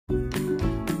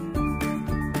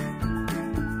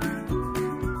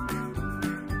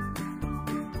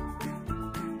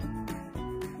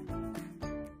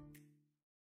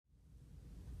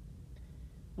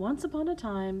Once upon a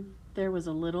time, there was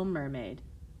a little mermaid.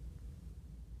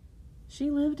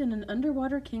 She lived in an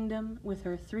underwater kingdom with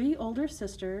her 3 older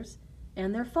sisters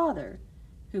and their father,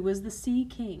 who was the Sea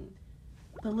King.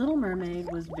 The little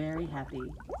mermaid was very happy.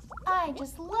 I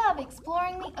just love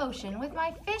exploring the ocean with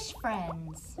my fish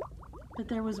friends. But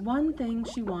there was one thing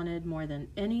she wanted more than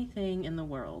anything in the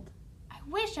world. I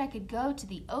wish I could go to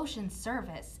the ocean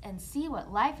surface and see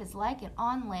what life is like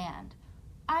on land.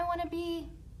 I want to be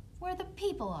where the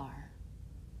people are.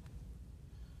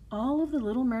 All of the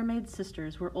little mermaid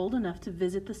sisters were old enough to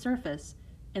visit the surface,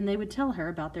 and they would tell her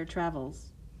about their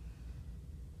travels.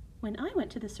 When I went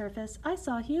to the surface, I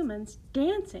saw humans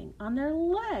dancing on their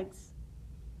legs.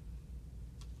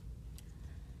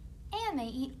 And they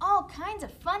eat all kinds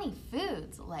of funny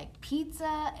foods like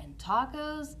pizza and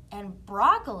tacos and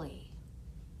broccoli.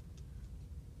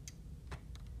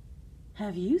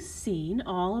 Have you seen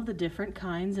all of the different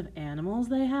kinds of animals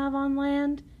they have on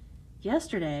land?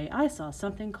 Yesterday, I saw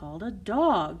something called a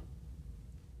dog.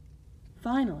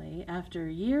 Finally, after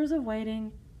years of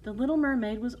waiting, the little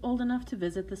mermaid was old enough to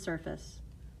visit the surface.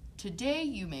 Today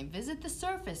you may visit the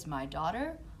surface, my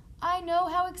daughter. I know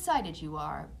how excited you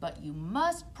are, but you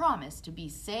must promise to be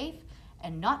safe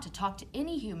and not to talk to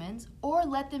any humans or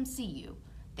let them see you.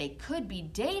 They could be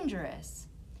dangerous.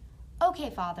 Okay,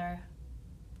 Father.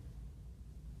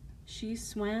 She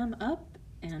swam up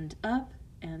and up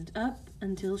and up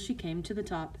until she came to the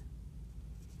top.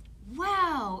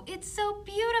 Wow, it's so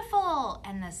beautiful,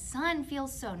 and the sun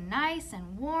feels so nice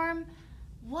and warm.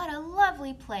 What a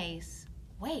lovely place.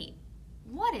 Wait,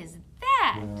 what is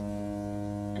that?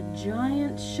 A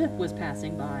giant ship was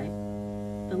passing by.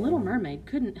 The little mermaid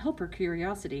couldn't help her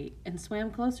curiosity and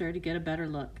swam closer to get a better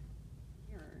look.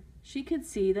 She could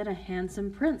see that a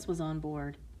handsome prince was on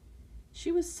board. She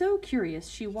was so curious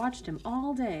she watched him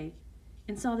all day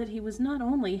and saw that he was not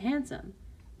only handsome,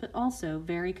 but also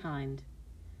very kind.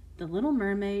 The little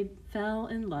mermaid fell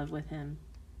in love with him.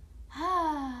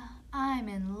 Ah, I'm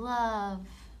in love.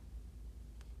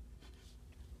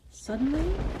 Suddenly,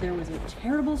 there was a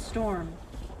terrible storm.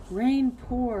 Rain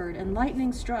poured and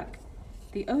lightning struck.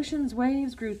 The ocean's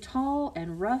waves grew tall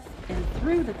and rough and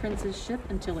threw the prince's ship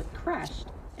until it crashed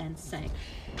and sank.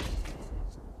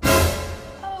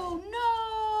 Oh no!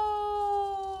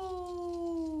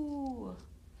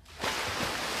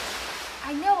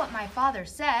 I know what my father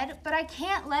said, but I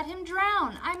can't let him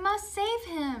drown. I must save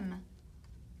him.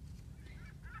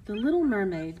 The little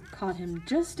mermaid caught him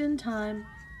just in time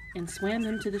and swam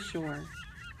him to the shore.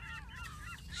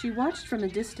 She watched from a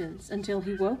distance until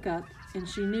he woke up and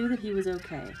she knew that he was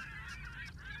okay.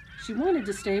 She wanted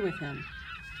to stay with him,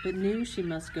 but knew she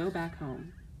must go back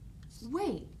home.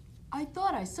 Wait, I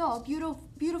thought I saw a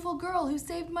beautiful girl who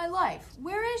saved my life.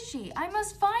 Where is she? I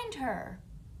must find her.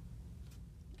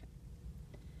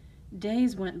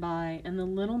 Days went by and the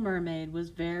little mermaid was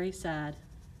very sad.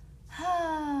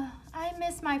 I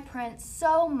miss my prince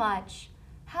so much.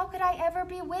 How could I ever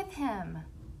be with him?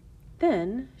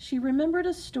 Then she remembered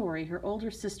a story her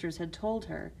older sisters had told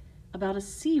her about a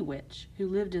sea witch who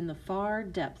lived in the far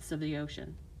depths of the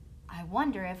ocean. I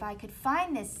wonder if I could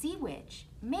find this sea witch.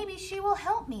 Maybe she will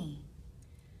help me.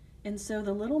 And so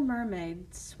the little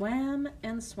mermaid swam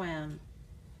and swam,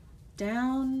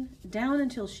 down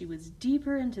until she was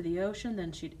deeper into the ocean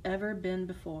than she'd ever been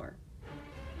before.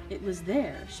 It was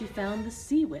there she found the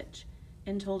sea witch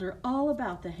and told her all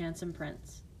about the handsome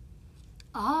prince.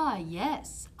 Ah,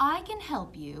 yes, I can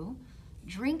help you.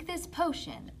 Drink this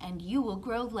potion and you will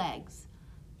grow legs.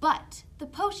 But the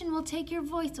potion will take your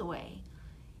voice away.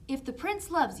 If the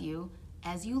prince loves you,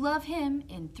 as you love him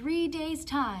in 3 days'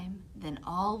 time, then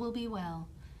all will be well.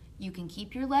 You can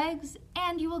keep your legs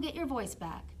and you will get your voice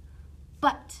back.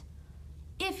 But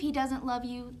if he doesn't love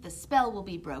you, the spell will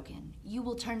be broken. You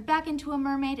will turn back into a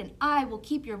mermaid and I will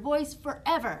keep your voice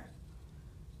forever.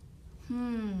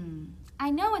 I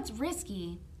know it's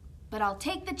risky, but I'll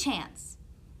take the chance.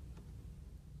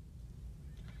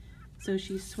 So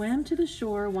she swam to the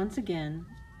shore once again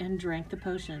and drank the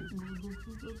potion.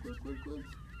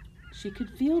 She could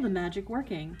feel the magic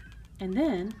working, and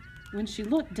then, when she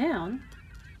looked down,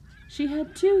 she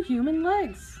had 2 human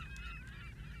legs.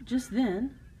 Just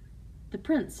then, the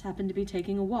prince happened to be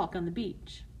taking a walk on the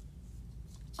beach.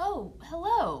 Oh,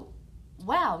 hello.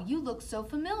 Wow, you look so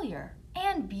familiar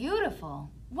and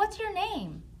beautiful. What's your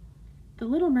name? The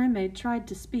little mermaid tried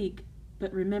to speak,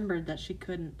 but remembered that she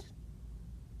couldn't.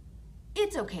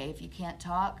 It's okay if you can't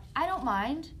talk. I don't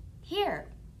mind. Here,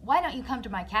 why don't you come to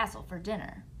my castle for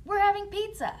dinner? We're having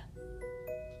pizza.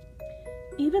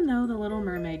 Even though the little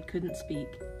mermaid couldn't speak,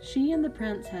 she and the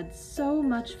prince had so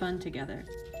much fun together.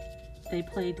 They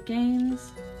played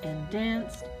games and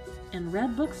danced and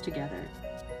read books together.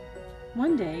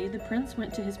 One day, the prince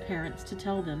went to his parents to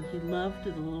tell them he loved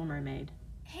the little mermaid.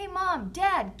 Hey, Mom,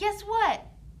 Dad, guess what?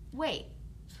 Wait,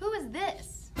 who is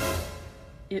this?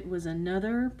 It was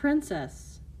another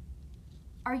princess.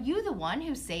 Are you the one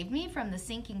who saved me from the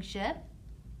sinking ship?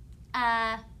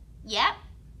 Yep.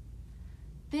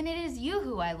 Then it is you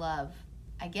who I love,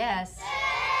 I guess.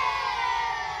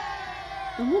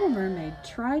 The little mermaid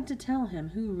tried to tell him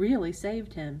who really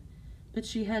saved him, but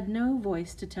she had no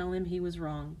voice to tell him he was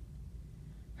wrong.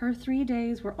 Her 3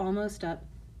 days were almost up,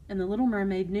 and the little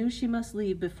mermaid knew she must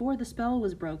leave before the spell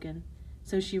was broken,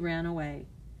 so she ran away.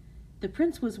 The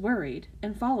prince was worried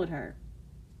and followed her.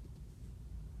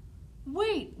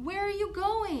 Wait, where are you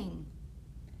going?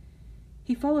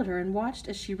 He followed her and watched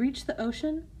as she reached the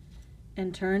ocean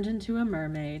and turned into a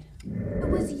mermaid. It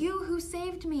was you who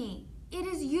saved me. It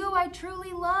is you I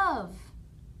truly love.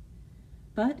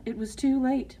 But it was too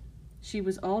late. She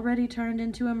was already turned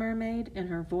into a mermaid, and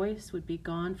her voice would be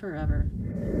gone forever.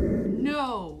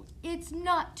 No, it's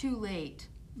not too late.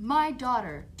 My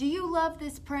daughter, do you love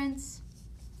this prince?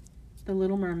 The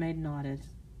little mermaid nodded.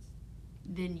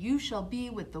 Then you shall be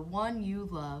with the one you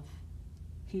love.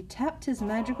 He tapped his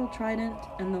magical trident,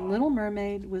 and the little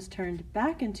mermaid was turned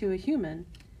back into a human.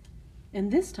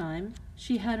 And this time,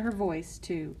 she had her voice,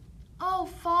 too. Oh,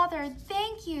 Father,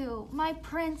 thank you. My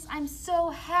prince, I'm so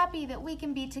happy that we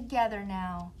can be together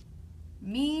now.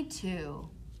 Me too.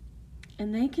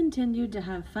 And they continued to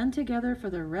have fun together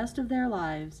for the rest of their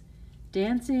lives,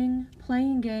 dancing,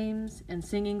 playing games, and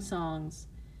singing songs.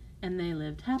 And they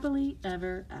lived happily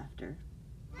ever after.